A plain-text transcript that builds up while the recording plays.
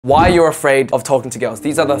Why you're afraid of talking to girls.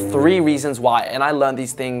 These are the 3 reasons why, and I learned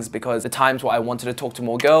these things because the times where I wanted to talk to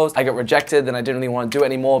more girls, I got rejected and I didn't really want to do it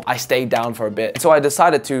anymore. I stayed down for a bit. And so I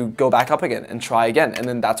decided to go back up again and try again. And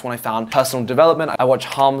then that's when I found personal development. I watched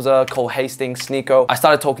Hamza, Cole Hastings, Sneeko. I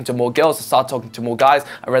started talking to more girls, I started talking to more guys.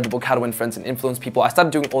 I read the book How to Win Friends and Influence People. I started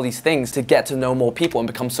doing all these things to get to know more people and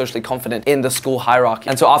become socially confident in the school hierarchy.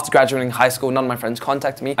 And so after graduating high school, none of my friends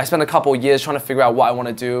contacted me. I spent a couple of years trying to figure out what I want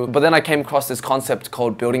to do. But then I came across this concept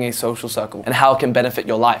called building a social circle and how it can benefit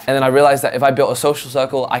your life. And then I realized that if I built a social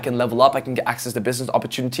circle, I can level up, I can get access to business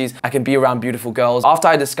opportunities, I can be around beautiful girls. After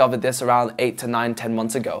I discovered this around 8 to 9, 10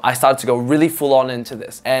 months ago, I started to go really full on into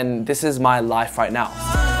this. And this is my life right now.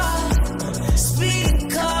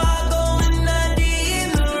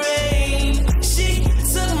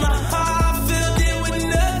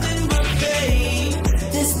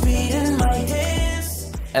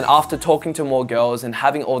 And after talking to more girls and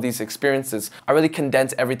having all these experiences, I really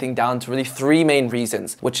condensed everything down to really 3 main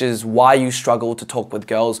reasons, which is why you struggle to talk with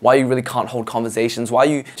girls, why you really can't hold conversations, why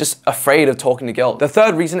you just afraid of talking to girls. The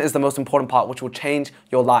 3rd reason is the most important part, which will change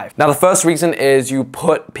your life. Now, the first reason is you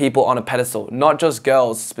put people on a pedestal, not just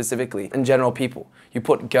girls specifically, in general people. You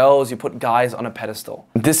put girls, you put guys on a pedestal.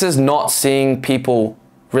 This is not seeing people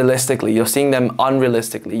realistically, you're seeing them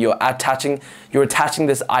unrealistically. You're attaching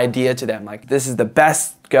this idea to them, like this is the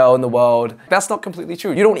best girl in the world. That's not completely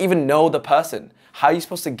true. You don't even know the person. How are you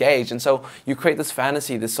supposed to gauge? And so you create this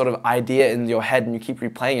fantasy, this sort of idea in your head, and you keep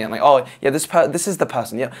replaying it. Like, oh yeah, this is the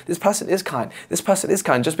person. Yeah, this person is kind. This person is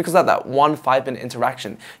kind. Just because of that 1 5-minute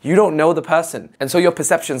interaction, you don't know the person, and so your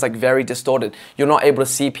perception's like very distorted. You're not able to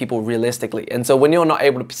see people realistically, and so when you're not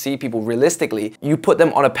able to see people realistically, you put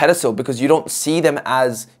them on a pedestal because you don't see them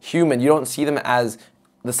as human. You don't see them as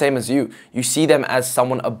the same as you. You see them as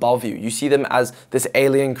someone above you. You see them as this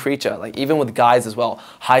alien creature. Like even with guys as well,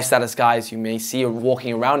 high status guys you may see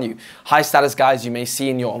walking around you, high status guys you may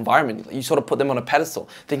see in your environment. You sort of put them on a pedestal,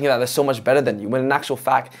 thinking that they're so much better than you, when in actual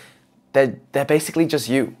fact, they're basically just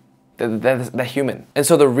you. They're human. And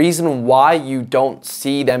so the reason why you don't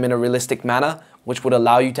see them in a realistic manner, which would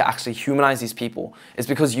allow you to actually humanize these people, is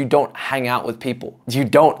because you don't hang out with people. You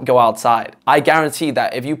don't go outside. I guarantee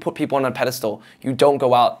that if you put people on a pedestal, you don't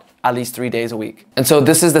go out at least 3 days a week. And so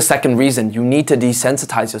this is the 2nd reason. You need to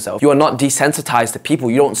desensitize yourself. You are not desensitized to people.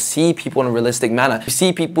 You don't see people in a realistic manner. You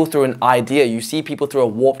see people through an idea. You see people through a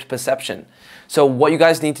warped perception. So what you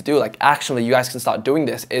guys need to do, like actually you guys can start doing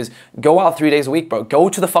this, is go out 3 days a week, bro. Go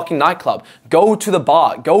to the fucking nightclub. Go to the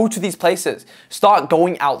bar. Go to these places. Start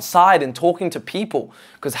going outside and talking to people.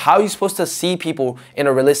 Because how are you supposed to see people in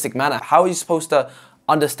a realistic manner? How are you supposed to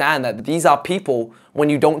understand that these are people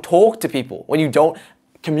when you don't talk to people, when you don't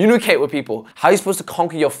communicate with people? How are you supposed to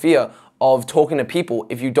conquer your fear of talking to people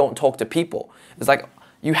if you don't talk to people? It's like,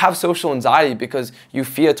 you have social anxiety because you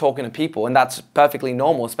fear talking to people, and that's perfectly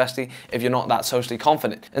normal, especially if you're not that socially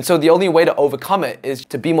confident. And so the only way to overcome it is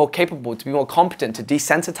to be more capable, to be more competent, to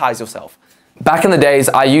desensitize yourself. Back in the days,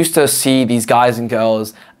 I used to see these guys and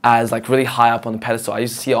girls as like really high up on the pedestal. I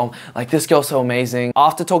used to see, oh, like this girl's so amazing.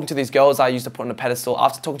 After talking to these girls I used to put on a pedestal,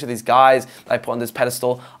 after talking to these guys I put on this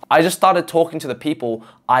pedestal, I just started talking to the people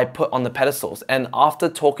I put on the pedestals. And after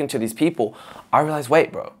talking to these people, I realized,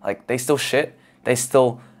 wait, bro, like they still shit. They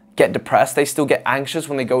still get depressed, they still get anxious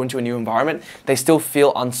when they go into a new environment, they still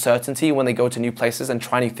feel uncertainty when they go to new places and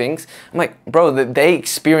try new things. I'm like, bro, they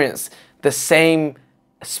experience the same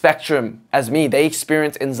spectrum as me. They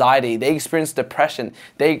experience anxiety, they experience depression,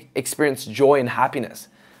 they experience joy and happiness.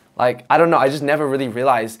 Like, I don't know, I just never really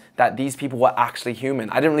realized that these people were actually human.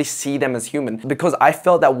 I didn't really see them as human because I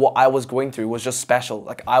felt that what I was going through was just special.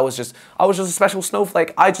 Like, I was just a special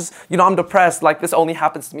snowflake. I'm depressed, like this only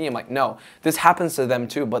happens to me. I'm like, no, this happens to them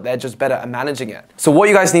too, but they're just better at managing it. So what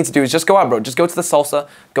you guys need to do is just go out, bro. Just go to the salsa,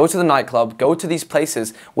 go to the nightclub, go to these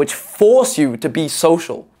places which force you to be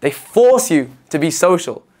social. They force you to be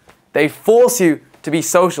social. They force you to be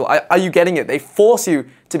social. Are you getting it? They force you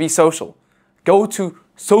to be social. Go to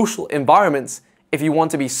social environments if you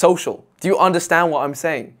want to be social. Do you understand what I'm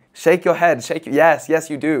saying? Shake your head, yes,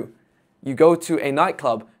 you do. You go to a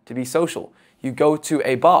nightclub to be social. You go to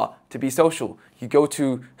a bar to be social. You go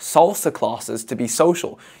to salsa classes to be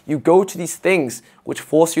social. You go to these things which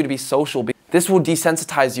force you to be social. This will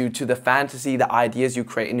desensitize you to the fantasy, the ideas you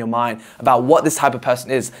create in your mind about what this type of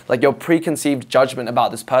person is, like your preconceived judgment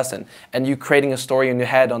about this person, and you creating a story in your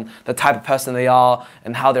head on the type of person they are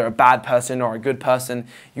and how they're a bad person or a good person.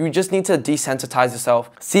 You just need to desensitize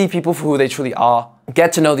yourself, see people for who they truly are,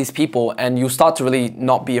 get to know these people, and you start to really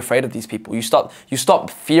not be afraid of these people. You stop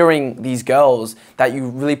fearing these girls that you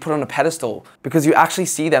really put on a pedestal, because you actually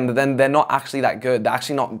see them, but then they're not actually that good. They're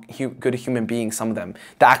actually not good human beings, some of them.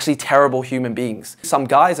 They're actually terrible human beings. Some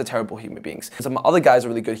guys are terrible human beings. Some other guys are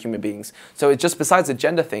really good human beings. So it's just, besides the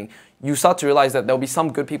gender thing, you start to realize that there'll be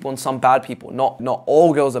some good people and some bad people. Not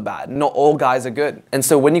all girls are bad. Not all guys are good. And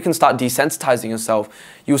so when you can start desensitizing yourself,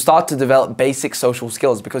 you start to develop basic social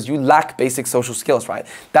skills, because you lack basic social skills, right?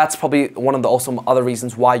 That's probably one of the awesome other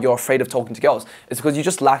reasons why you're afraid of talking to girls. It's because you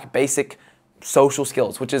just lack basic social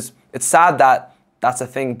skills, which is, it's sad that that's a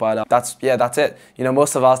thing, but that's it. You know,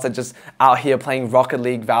 most of us are just out here playing Rocket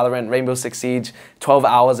League, Valorant, Rainbow Six Siege, 12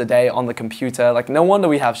 hours a day on the computer. Like, no wonder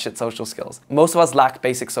we have shit social skills. Most of us lack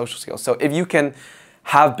basic social skills. So if you can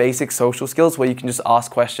have basic social skills where you can just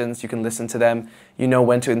ask questions, you can listen to them, you know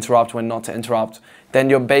when to interrupt, when not to interrupt, then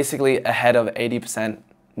you're basically ahead of 80%.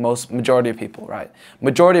 Majority of people, right?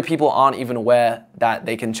 Majority of people aren't even aware that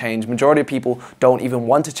they can change. Majority of people don't even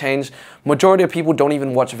want to change. Majority of people don't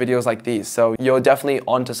even watch videos like these. So you're definitely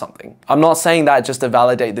onto something. I'm not saying that just to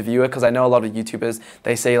validate the viewer, because I know a lot of YouTubers,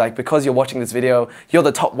 they say like, because you're watching this video, you're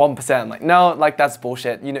the top 1%. Like, no, like that's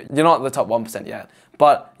bullshit. You know, you're not the top 1% yet,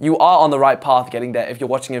 but you are on the right path getting there if you're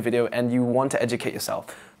watching a video and you want to educate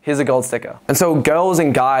yourself. Here's a gold sticker. And so girls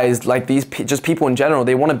and guys, like these, just people in general,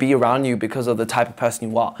 they want to be around you because of the type of person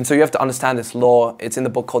you are. And so you have to understand this law. It's in the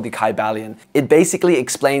book called the Kybalion. It basically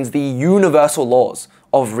explains the universal laws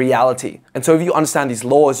of reality. And so if you understand these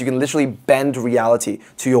laws, you can literally bend reality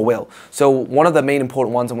to your will. So one of the main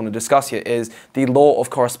important ones I want to discuss here is the law of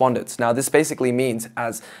correspondence. Now this basically means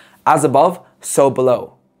as above, so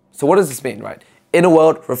below. So what does this mean, right? Inner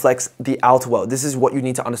world reflects the outer world. This is what you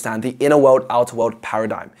need to understand, the inner world, outer world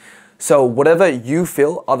paradigm. So whatever you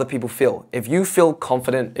feel, other people feel. If you feel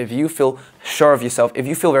confident, if you feel sure of yourself, if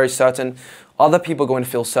you feel very certain, other people are going to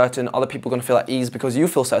feel certain, other people are going to feel at ease because you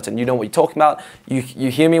feel certain. You know what you're talking about, you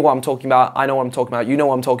hear me what I'm talking about, I know what I'm talking about, you know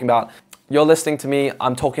what I'm talking about. You're listening to me,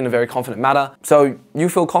 I'm talking in a very confident manner. So you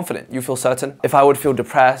feel confident, you feel certain. If I would feel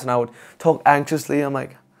depressed and I would talk anxiously, I'm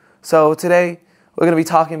like, so today we're going to be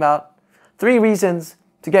talking about 3 reasons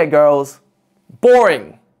to get girls.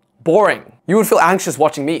 Boring. Boring. You would feel anxious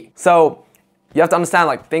watching me. So you have to understand,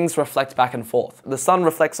 like, things reflect back and forth. The sun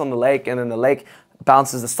reflects on the lake, and then the lake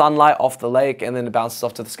bounces the sunlight off the lake, and then it bounces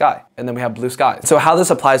off to the sky. And then we have blue skies. So how this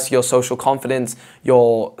applies to your social confidence,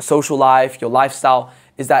 your social life, your lifestyle,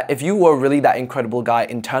 is that if you were really that incredible guy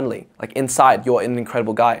internally, like inside, you're an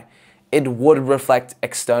incredible guy, it would reflect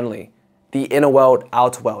externally. The inner world,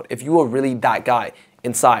 outer world. If you were really that guy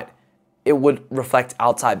inside, it would reflect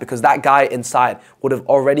outside, because that guy inside would have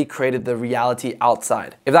already created the reality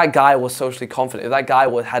outside. If that guy was socially confident, if that guy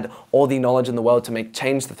had all the knowledge in the world to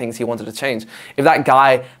change the things he wanted to change, if that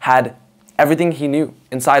guy had everything he knew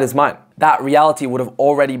inside his mind, that reality would have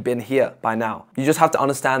already been here by now. You just have to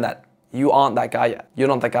understand that you aren't that guy yet. You're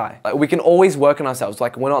not that guy. Like, we can always work on ourselves.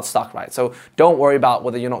 Like, we're not stuck, right? So don't worry about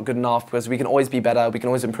whether you're not good enough, because we can always be better. We can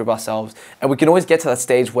always improve ourselves. And we can always get to that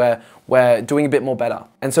stage where we're doing a bit more better.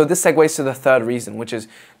 And so this segues to the third reason, which is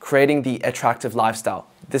creating the attractive lifestyle.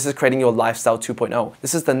 This is creating your lifestyle 2.0.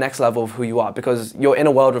 This is the next level of who you are, because your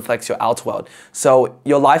inner world reflects your outer world. So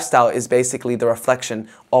your lifestyle is basically the reflection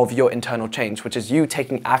of your internal change, which is you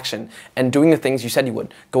taking action and doing the things you said you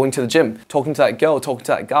would. Going to the gym, talking to that girl, talking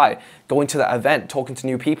to that guy, going to that event, talking to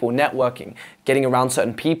new people, networking, getting around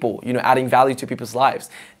certain people, you know, adding value to people's lives.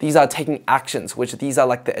 These are taking actions, which these are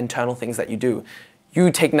like the internal things that you do. You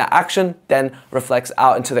taking that action then reflects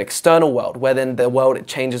out into the external world, where then the world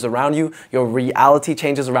changes around you, your reality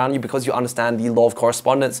changes around you, because you understand the law of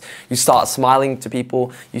correspondence. You start smiling to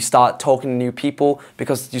people, you start talking to new people,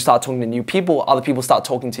 because you start talking to new people, other people start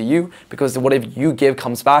talking to you, because whatever you give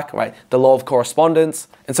comes back, right? The law of correspondence.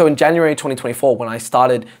 And so in January 2024, when I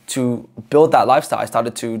started to build that lifestyle, I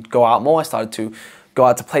started to go out more, I started to go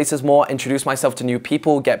out to places more, introduce myself to new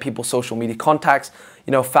people, get people's social media contacts,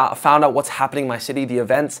 you know, found out what's happening in my city, the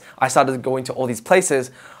events. I started going to all these places.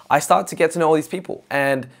 I started to get to know all these people.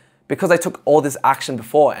 And because I took all this action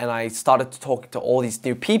before and I started to talk to all these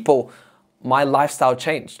new people, my lifestyle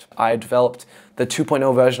changed. I developed the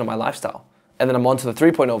 2.0 version of my lifestyle. And then I'm on to the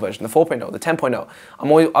 3.0 version, the 4.0, the 10.0.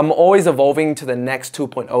 I'm always evolving to the next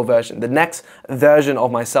 2.0 version, the next version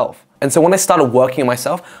of myself. And so when I started working on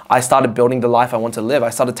myself, I started building the life I want to live.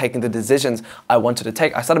 I started taking the decisions I wanted to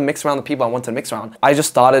take. I started mixing around the people I wanted to mix around. I just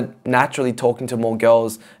started naturally talking to more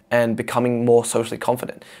girls and becoming more socially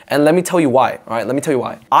confident. And let me tell you why, all right? Let me tell you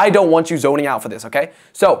why. I don't want you zoning out for this, okay?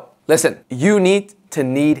 So listen, you need to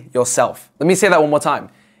need yourself. Let me say that one more time.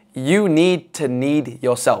 You need to need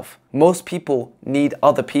yourself. Most people need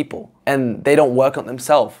other people and they don't work on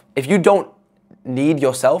themselves. If you don't need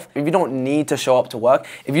yourself, if you don't need to show up to work,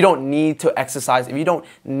 if you don't need to exercise, if you don't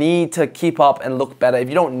need to keep up and look better, if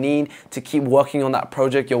you don't need to keep working on that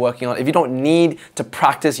project you're working on, if you don't need to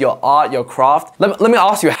practice your art, your craft, let me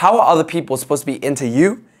ask you, how are other people supposed to be into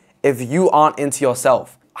you if you aren't into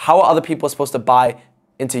yourself? How are other people supposed to buy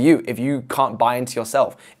into you if you can't buy into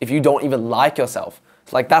yourself, if you don't even like yourself?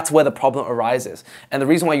 Like, that's where the problem arises. And the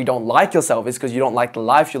reason why you don't like yourself is because you don't like the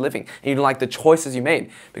life you're living and you don't like the choices you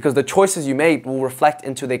made, because the choices you made will reflect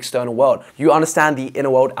into the external world. You understand the inner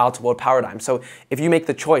world, outer world paradigm. So if you make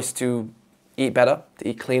the choice to eat better, to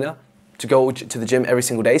eat cleaner, to go to the gym every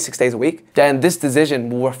single day, 6 days a week, then this decision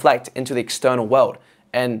will reflect into the external world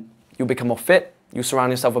and you'll become more fit. You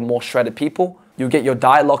surround yourself with more shredded people. You get your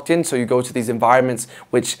diet locked in, so you go to these environments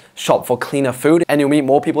which shop for cleaner food and you'll meet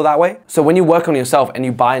more people that way. So when you work on yourself and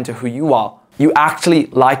you buy into who you are, you actually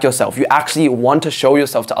like yourself. You actually want to show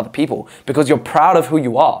yourself to other people because you're proud of who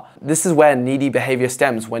you are. This is where needy behavior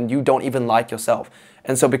stems, when you don't even like yourself.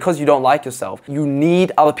 And so because you don't like yourself, you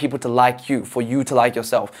need other people to like you for you to like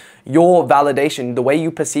yourself. Your validation, the way you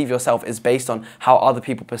perceive yourself, is based on how other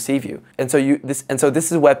people perceive you. And so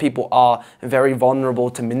this is where people are very vulnerable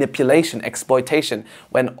to manipulation, exploitation,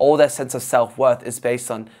 when all their sense of self-worth is based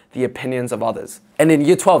on the opinions of others. And in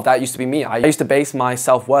year 12, that used to be me. I used to base my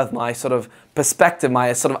self-worth, my sort of perspective,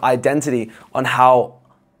 my sort of identity on how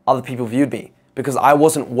other people viewed me, because I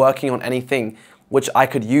wasn't working on anything which I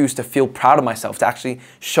could use to feel proud of myself, to actually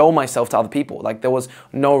show myself to other people. Like, there was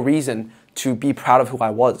no reason to be proud of who I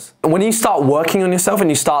was. And when you start working on yourself and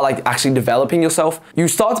you start like actually developing yourself, you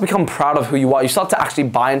start to become proud of who you are. You start to actually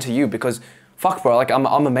buy into you because, fuck bro, like I'm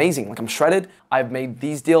amazing. Like, I'm shredded. I've made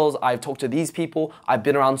these deals. I've talked to these people. I've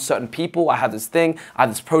been around certain people. I have this thing. I have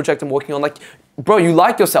this project I'm working on. Like, bro, you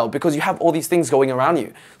like yourself because you have all these things going around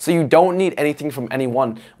you. So you don't need anything from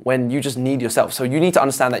anyone when you just need yourself. So you need to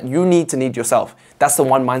understand that you need to need yourself. That's the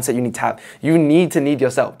one mindset you need to have. You need to need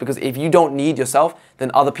yourself, because if you don't need yourself, then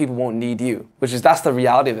other people won't need you, that's the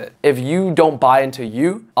reality of it. If you don't buy into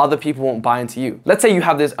you, other people won't buy into you. Let's say you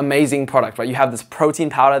have this amazing product, right? You have this protein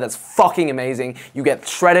powder that's fucking amazing. You get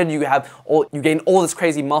shredded, you gain all this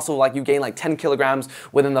crazy muscle, like you gain like 10 kilograms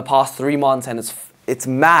within the past 3 months, and it's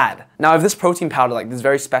mad. Now, if this protein powder, like this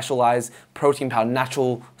very specialized protein powder,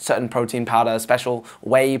 natural certain protein powder, special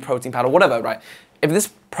whey protein powder, whatever, right? If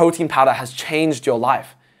this protein powder has changed your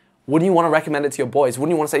life, wouldn't you want to recommend it to your boys?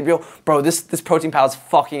 Wouldn't you want to say, bro, this protein powder is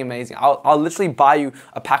fucking amazing. I'll literally buy you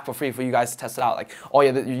a pack for free for you guys to test it out. Like, oh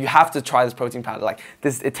yeah, you have to try this protein powder. Like,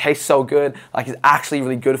 it tastes so good. Like, it's actually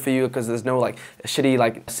really good for you because there's no like shitty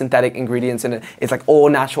like synthetic ingredients in it. It's like all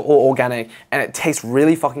natural, all organic, and it tastes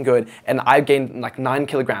really fucking good. And I gained like 9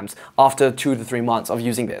 kilograms after 2 to 3 months of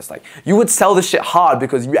using this. Like, you would sell this shit hard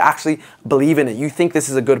because you actually believe in it. You think this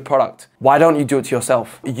is a good product. Why don't you do it to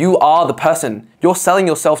yourself? You are the person. You're selling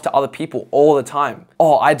yourself to other people all the time.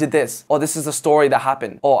 Oh, I did this. Oh, this is a story that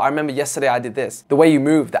happened. Oh, I remember yesterday I did this. The way you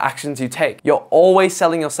move, the actions you take. You're always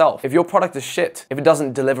selling yourself. If your product is shit, if it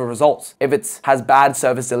doesn't deliver results, if it has bad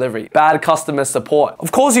service delivery, bad customer support,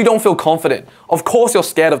 of course you don't feel confident. Of course you're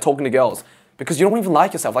scared of talking to girls, because you don't even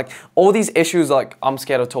like yourself. Like, all these issues like, I'm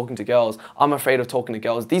scared of talking to girls, I'm afraid of talking to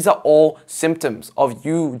girls, these are all symptoms of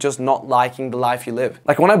you just not liking the life you live.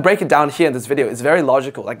 Like, when I break it down here in this video, it's very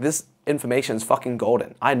logical. Like, this information is fucking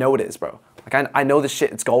golden. I know it is, bro. Like, I know this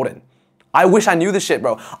shit, it's golden. I wish I knew this shit,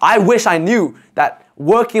 bro. I wish I knew that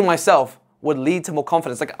working myself would lead to more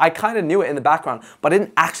confidence. Like, I kind of knew it in the background, but I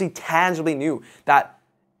didn't actually tangibly knew that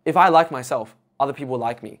if I like myself, other people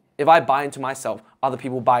like me. If I buy into myself, other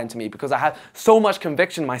people buy into me, because I have so much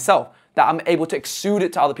conviction myself that I'm able to exude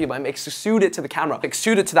it to other people. I'm exude it to the camera,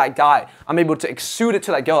 exude it to that guy. I'm able to exude it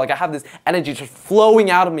to that girl. Like, I have this energy just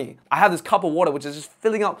flowing out of me. I have this cup of water which is just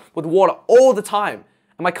filling up with water all the time,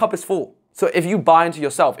 and my cup is full. So if you buy into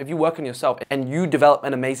yourself, if you work on yourself, and you develop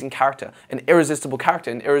an amazing character, an irresistible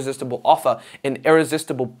offer, an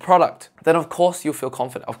irresistible product, then of course you'll feel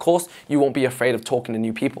confident. Of course you won't be afraid of talking to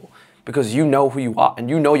new people, because you know who you are and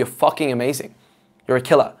you know you're fucking amazing. You're a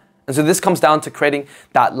killer. And so this comes down to creating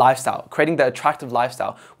that lifestyle, creating the attractive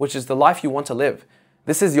lifestyle, which is the life you want to live.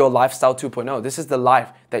 This is your lifestyle 2.0. This is the life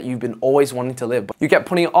that you've been always wanting to live. But you kept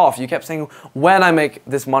putting it off. You kept saying, when I make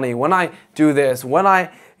this money, when I do this, when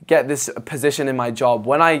I get this position in my job,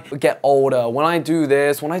 when I get older, when I do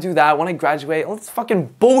this, when I do that, when I graduate, all this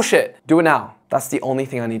fucking bullshit. Do it now. That's the only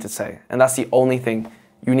thing I need to say. And that's the only thing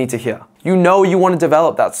you need to hear. You know you want to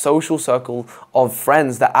develop that social circle of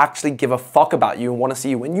friends that actually give a fuck about you and want to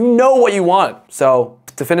see you, and you know what you want. So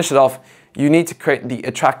to finish it off, you need to create the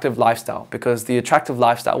attractive lifestyle, because the attractive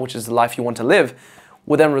lifestyle, which is the life you want to live,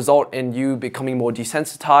 will then result in you becoming more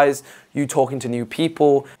desensitized, you talking to new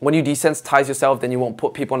people. When you desensitize yourself, then you won't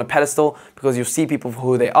put people on a pedestal because you'll see people for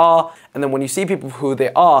who they are. And then when you see people for who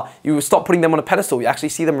they are, you stop putting them on a pedestal. You actually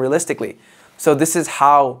see them realistically. So this is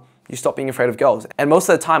how you stop being afraid of girls. And most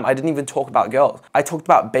of the time, I didn't even talk about girls. I talked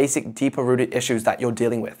about basic, deeper rooted issues that you're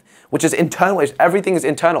dealing with, which is internal. Everything is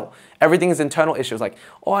internal. Everything is internal issues. Like,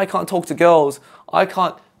 oh, I can't talk to girls. I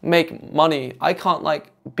can't make money. I can't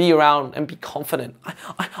like be around and be confident.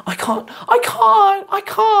 I can't.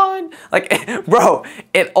 Like, bro,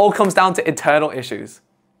 it all comes down to internal issues.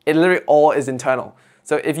 It literally all is internal.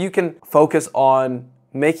 So if you can focus on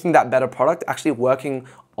making that better product, actually working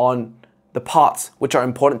on the parts which are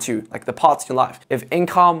important to you, like the parts in your life. If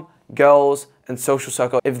income, girls, and social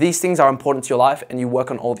circle, if these things are important to your life and you work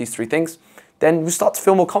on all these three things, then you start to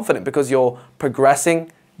feel more confident because you're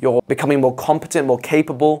progressing, you're becoming more competent, more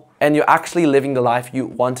capable, and you're actually living the life you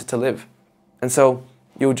wanted to live. And so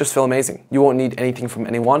you'll just feel amazing. You won't need anything from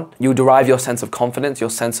anyone. You'll derive your sense of confidence, your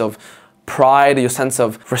sense of pride, your sense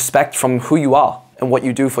of respect from who you are and what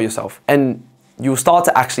you do for yourself. And you'll start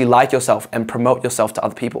to actually like yourself and promote yourself to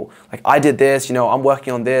other people. Like, I did this, you know, I'm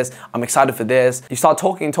working on this, I'm excited for this. You start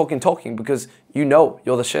talking because you know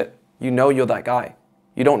you're the shit. You know you're that guy.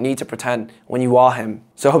 You don't need to pretend when you are him.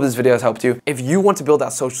 So I hope this video has helped you. If you want to build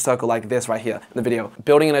that social circle like this right here in the video,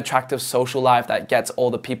 building an attractive social life that gets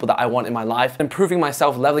all the people that I want in my life, improving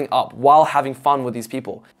myself, leveling up while having fun with these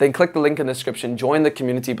people, then click the link in the description, join the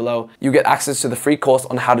community below. You get access to the free course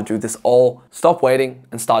on how to do this all. Stop waiting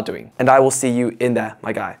and start doing. And I will see you in there,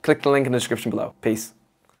 my guy. Click the link in the description below. Peace.